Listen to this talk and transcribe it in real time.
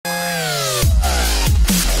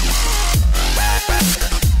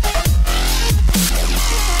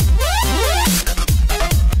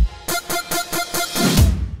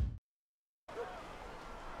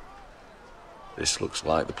Looks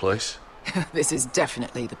like the place. This is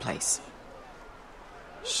definitely the place.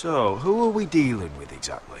 So, who are we dealing with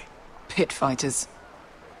exactly? Pit fighters.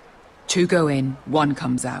 2 go in, 1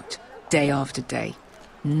 comes out. Day after day.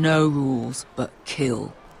 No rules, but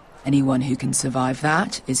kill. Anyone who can survive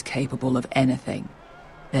that is capable of anything.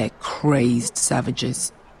 They're crazed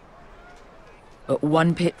savages. But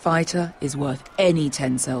 1 pit fighter is worth any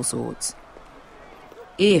 10 sellswords.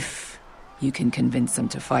 If you can convince them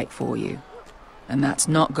to fight for you. And that's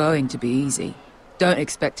not going to be easy. Don't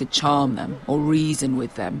expect to charm them or reason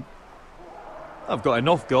with them. I've got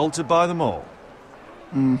enough gold to buy them all.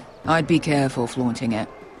 I'd be careful flaunting it.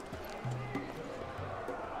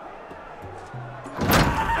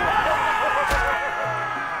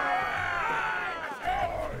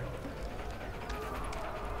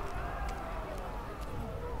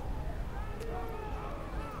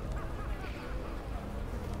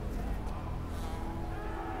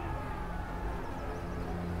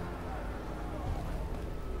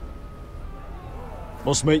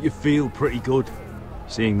 Must make you feel pretty good,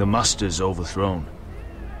 seeing the Masters overthrown.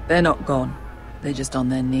 They're not gone. They're just on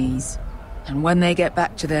their knees. And when they get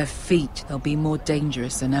back to their feet, they'll be more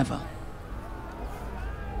dangerous than ever.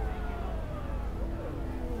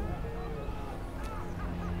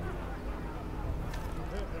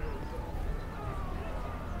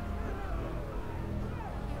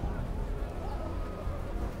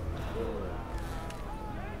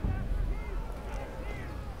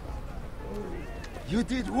 You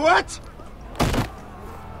did what?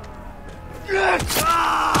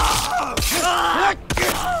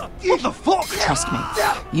 What the fuck? Trust me,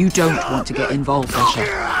 you don't want to get involved, Beshka.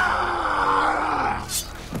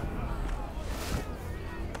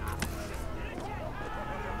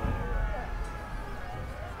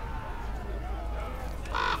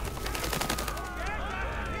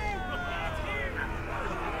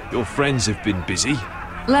 Your friends have been busy.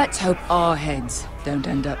 Let's hope our heads don't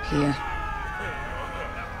end up here.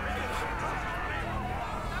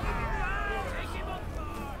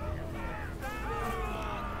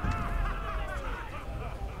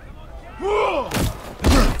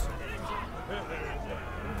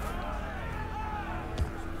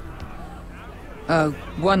 Oh,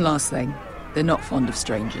 one last thing. They're not fond of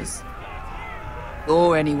strangers.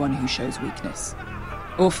 Or anyone who shows weakness.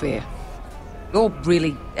 Or fear. Or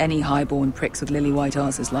really any highborn pricks with lily-white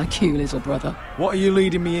asses like you, little brother. What are you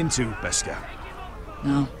leading me into, Beshka?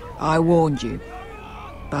 No, I warned you.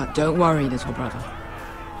 But don't worry, little brother.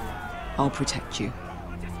 I'll protect you.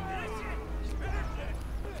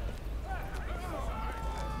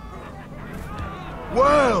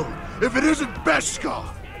 Well, if it isn't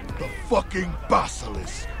Beshka, the fucking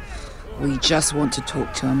basilisk. We just want to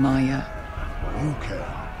talk to Amaya. You can,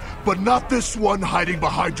 but not this one hiding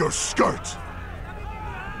behind your skirt.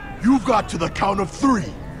 You've got to the count of 3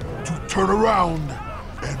 to turn around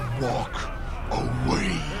and walk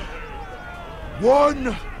away.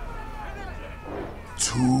 1,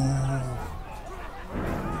 2...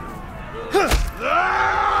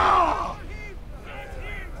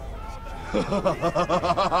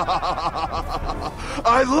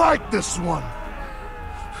 I like this one.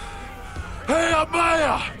 Hey,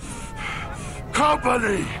 Amaya!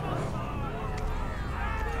 Company!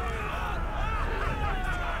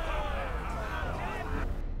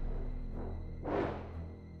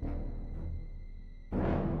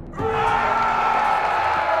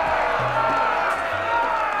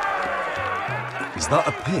 Is that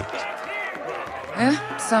a pit?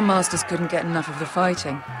 Yeah, some masters couldn't get enough of the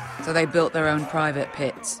fighting, so they built their own private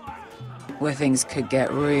pits, where things could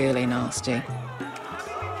get really nasty.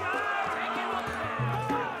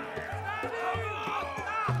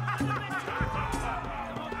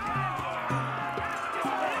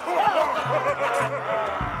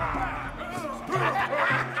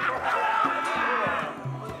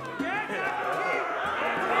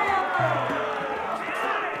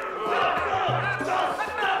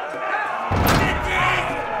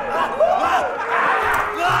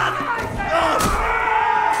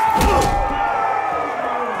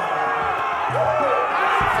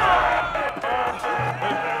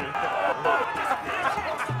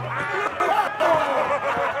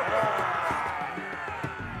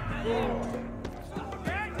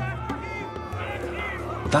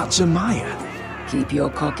 That's Amaya. Keep your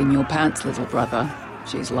cock in your pants, little brother.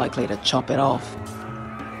 She's likely to chop it off.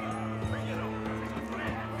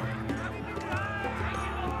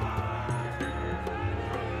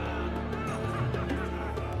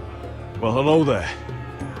 Well, hello there.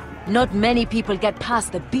 Not many people get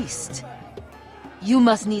past the beast. You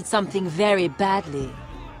must need something very badly.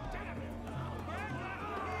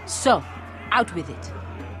 So, out with it.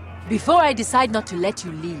 before I decide not to let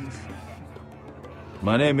you leave.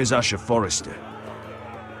 My name is Asher Forrester.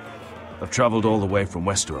 I've traveled all the way from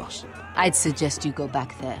Westeros. I'd suggest you go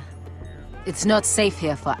back there. It's not safe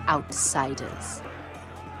here for outsiders.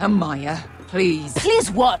 Amaya, please. Please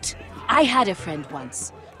what? I had a friend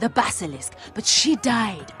once, the Basilisk, but she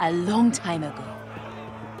died a long time ago.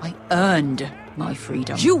 I earned my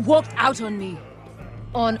freedom. You walked out on me.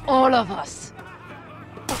 On all of us.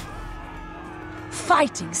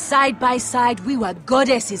 Fighting side by side, we were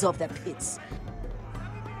goddesses of the pits.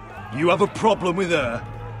 You have a problem with her?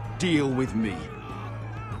 Deal with me.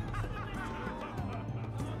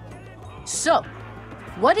 So,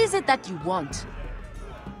 what is it that you want?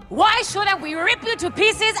 Why shouldn't we rip you to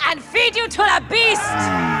pieces and feed you to the beast?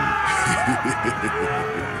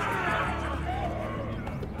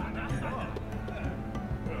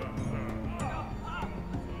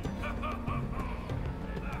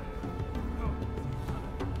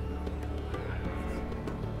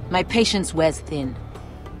 My patience wears thin.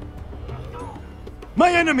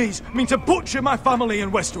 My enemies mean to butcher my family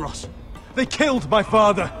in Westeros. They killed my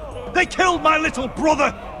father. They killed my little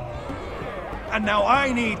brother. And now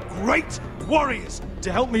I need great warriors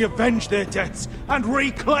to help me avenge their deaths and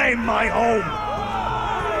reclaim my home.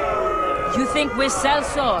 You think we sell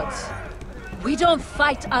swords? We don't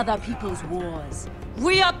fight other people's wars.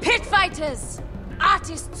 We are pit fighters!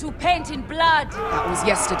 Artists who paint in blood! That was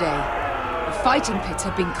yesterday. The fighting pits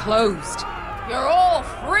have been closed. You're all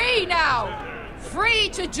free now! Free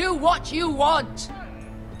to do what you want!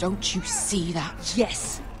 Don't you see that?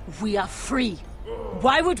 Yes, we are free.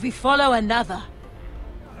 Why would we follow another?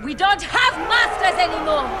 We don't have masters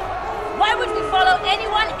anymore! Why would we follow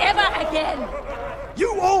anyone ever again?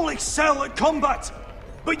 You all excel at combat,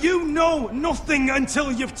 but you know nothing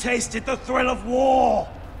until you've tasted the thrill of war.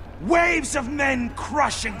 Waves of men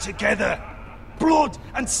crashing together. Blood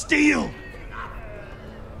and steel.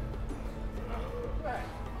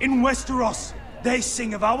 In Westeros, they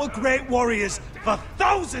sing of our great warriors for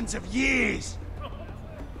thousands of years.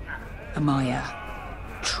 Amaya,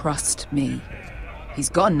 trust me. He's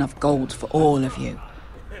got enough gold for all of you.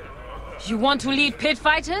 You want to lead pit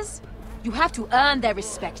fighters? You have to earn their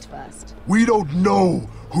respect first. We don't know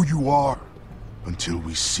who you are until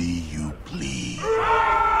we see you bleed.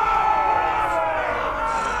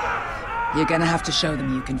 You're gonna have to show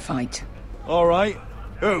them you can fight. All right.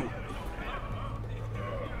 Who?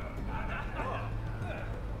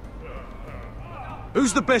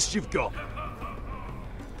 Who's the best you've got?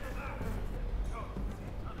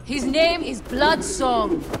 His name is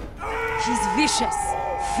Bloodsong. He's vicious,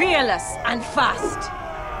 fearless, and fast.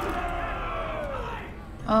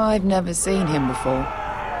 I've never seen him before.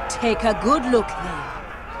 Take a good look then.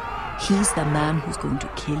 He's the man who's going to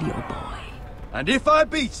kill your boy. And if I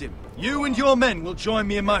beat him, you and your men will join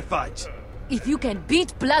me in my fight. If you can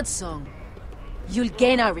beat Bloodsong, you'll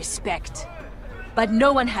gain our respect. But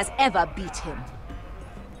no one has ever beat him.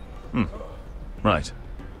 Right.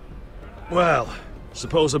 Well,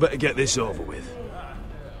 suppose I better get this over with.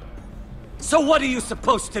 So what are you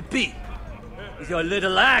supposed to be? With your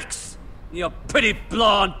little axe and your pretty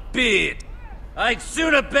blonde beard? I'd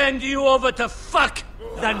sooner bend you over to fuck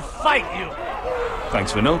than fight you.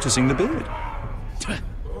 Thanks for noticing the beard.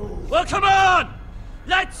 Well, come on!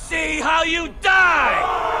 Let's see how you die!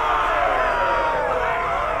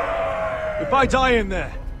 If I die in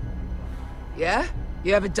there, Yeah?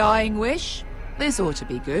 You have a dying wish? This ought to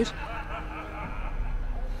be good.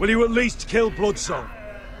 will you at least kill Bloodsong?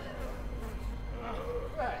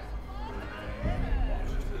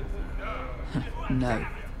 No.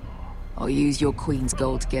 I'll use your queen's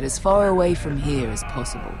gold to get as far away from here as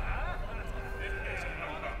possible.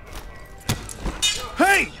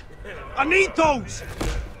 Hey! I need those!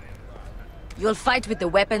 You'll fight with the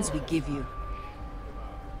weapons we give you.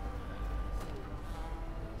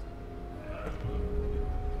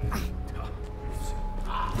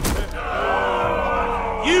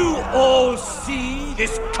 You all see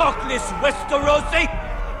this cockless Westerosi?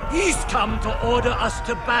 He's come to order us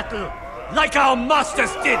to battle, like our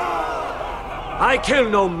masters did. I kill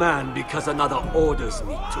no man because another orders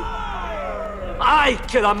me to. I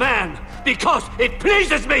kill a man because it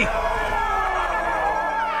pleases me.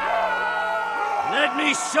 Let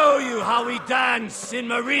me show you how we dance in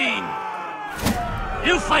Marine.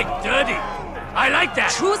 You fight dirty. I like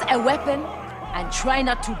that. Choose a weapon and try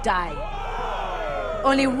not to die.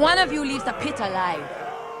 Only one of you leaves the pit alive.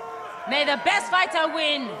 May the best fighter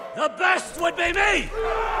win! The best would be me!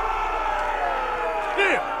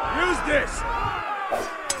 Here, use this!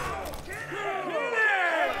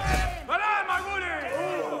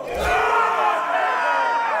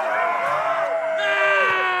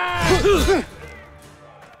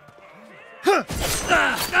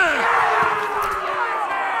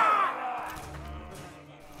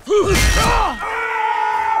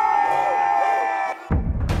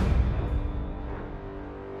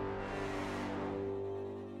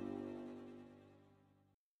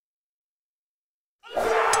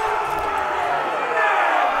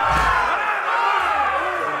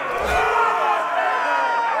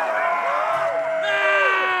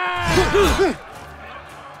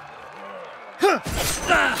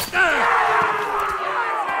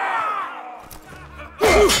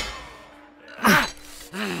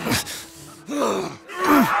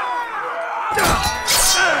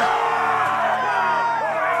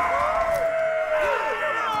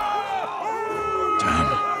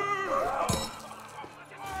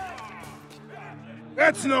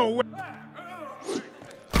 That's no way.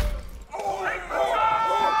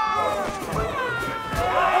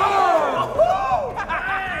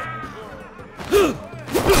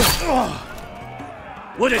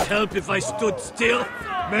 Would it help if I stood still?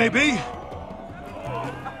 Maybe.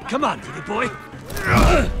 Come on, little boy.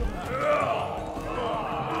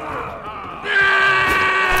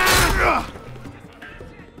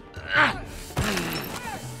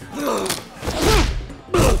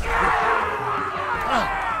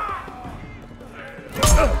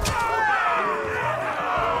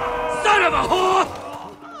 Son of a whore!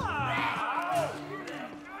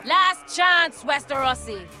 Last chance,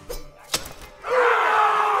 Westerosi.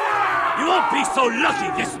 You won't be so lucky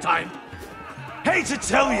this time. Hate to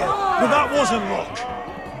tell you, but that wasn't luck.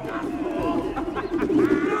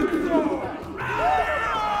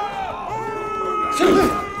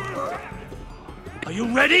 Are you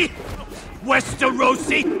ready,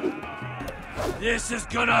 Westerosi? This is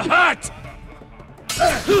gonna hurt!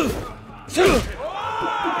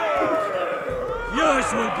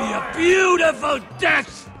 Yours will be a beautiful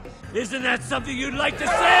death! Isn't that something you'd like to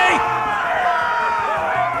say?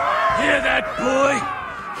 Hear that, boy?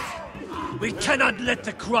 We cannot let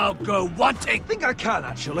the crowd go wanting! I think I can,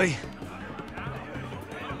 actually.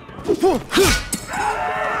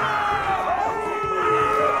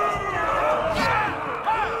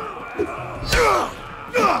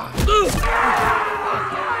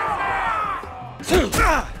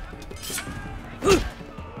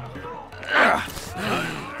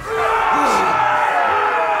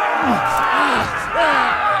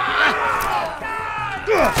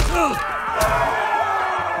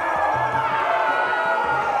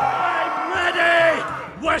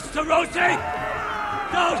 Westerosi!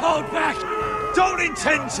 Don't hold back! Don't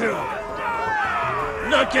intend to!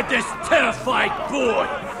 Look at this terrified boy!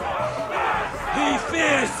 He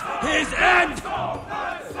fears his end!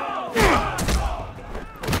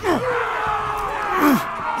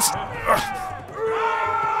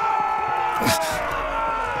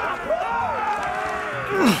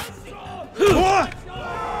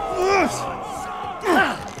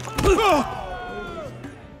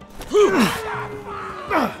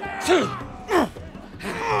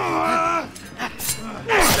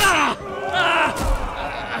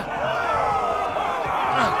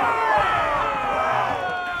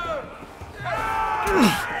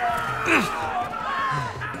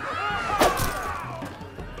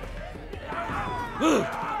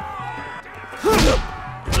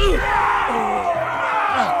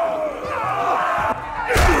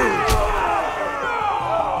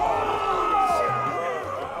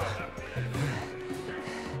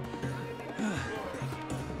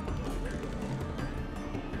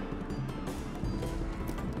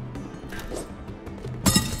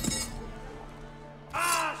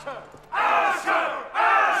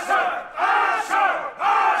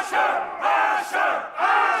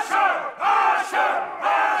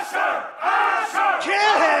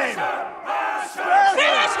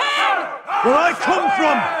 Where I come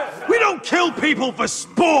from, we don't kill people for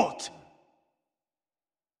sport!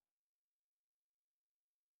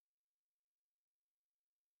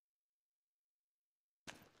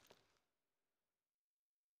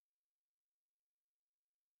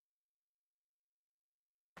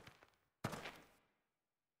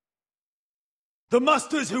 The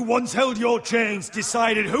masters who once held your chains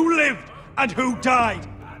decided who lived and who died.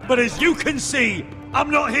 But as you can see, I'm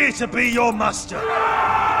not here to be your master.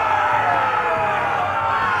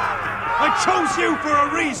 I chose you for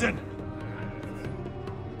a reason.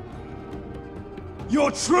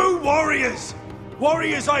 You're true warriors.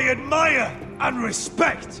 Warriors I admire and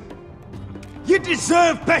respect. You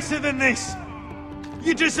deserve better than this.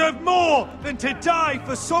 You deserve more than to die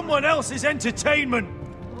for someone else's entertainment.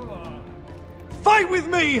 Fight with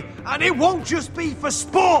me, and it won't just be for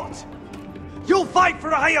sport. You'll fight for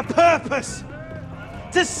a higher purpose.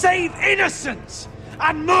 To save innocence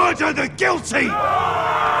and murder the guilty!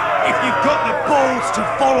 If you've got the balls to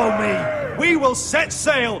follow me, we will set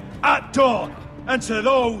sail at dawn. And to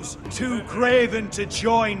those too craven to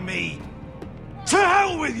join me, to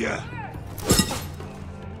hell with you!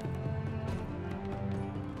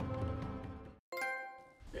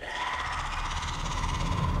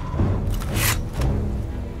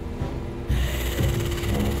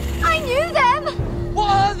 I knew them! What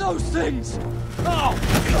are those things? Oh,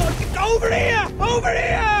 God, over here! Over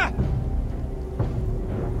here!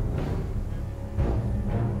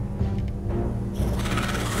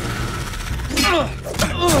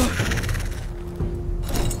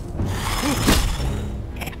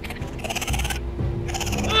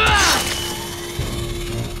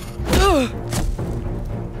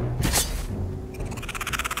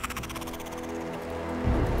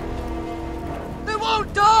 They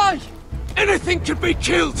won't die! Anything can be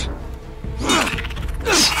killed!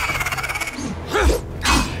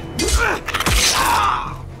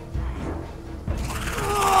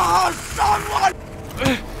 Someone!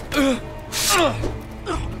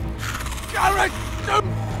 Gared!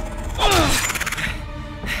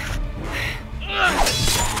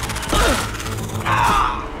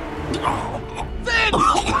 Finn!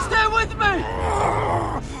 Stay with me!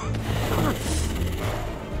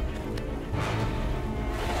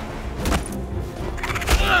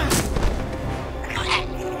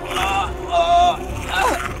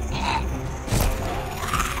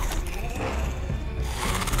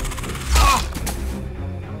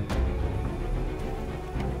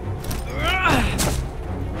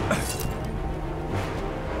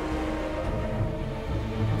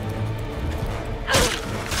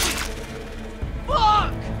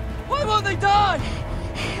 Fuck! Why won't they die?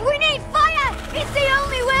 We need fire! It's the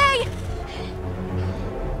only way!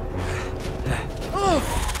 Oh!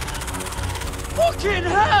 Fucking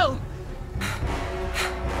hell!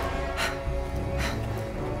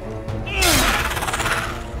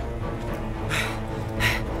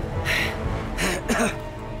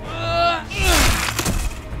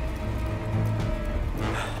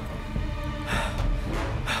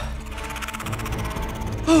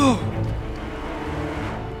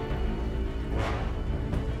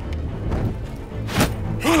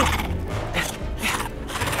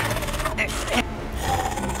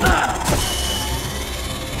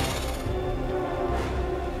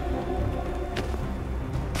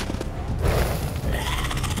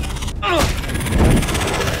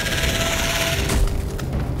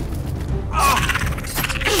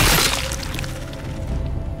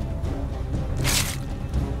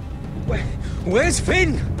 Where's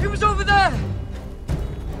Finn? He was over there!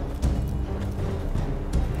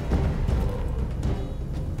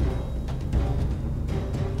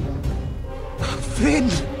 Finn!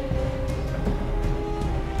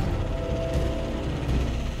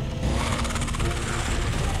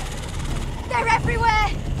 They're everywhere!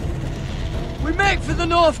 We make for the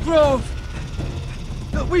North Grove!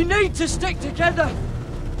 But we need to stick together!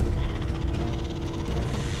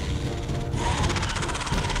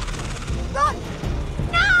 Run!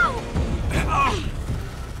 Now!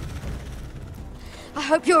 I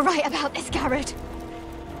hope you're right about this, Gared.